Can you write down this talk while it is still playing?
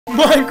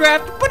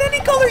Minecraft, but any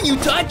color you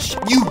touch,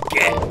 you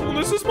get. Well,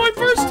 this is my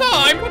first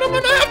time, but I'm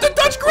gonna have to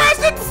touch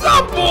grass at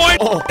some point.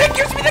 Oh, that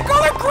gives me the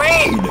color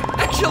green.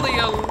 Actually,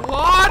 a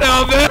lot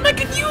of it. I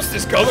can use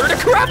this color to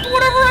craft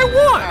whatever I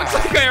want.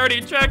 Looks like I already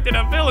attracted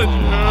a village.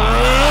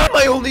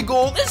 My only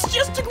goal is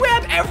just to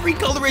grab every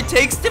color it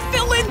takes to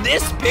fill in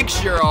this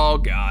picture. Oh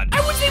God. I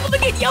was able to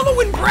get yellow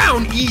and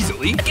brown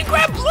easily. I can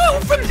grab blue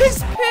from this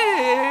pig.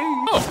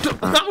 Oh,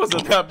 that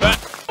wasn't that bad.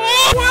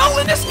 Well,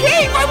 in this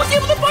cave, I was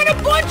able to find a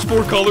bunch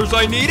more colors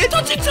I needed.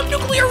 Touching some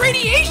nuclear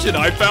radiation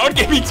I found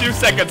gave me 2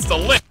 seconds to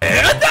live.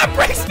 And that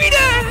brings me to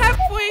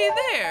halfway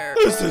there.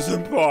 This is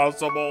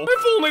impossible.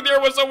 If only there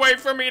was a way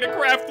for me to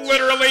craft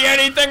literally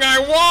anything I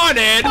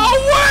wanted. Oh,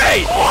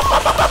 wait!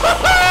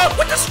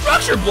 With the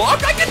structure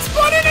block, I can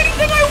spawn in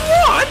anything I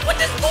want. With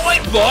this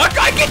void block,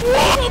 I can...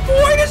 The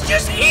void is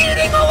just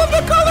eating all of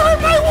the color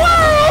in my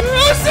world.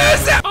 This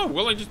is it. Oh,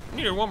 well, I just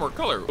needed one more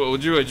color. Well,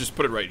 would you just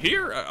put it right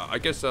here? I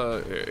guess,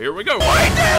 here we go. Wait there,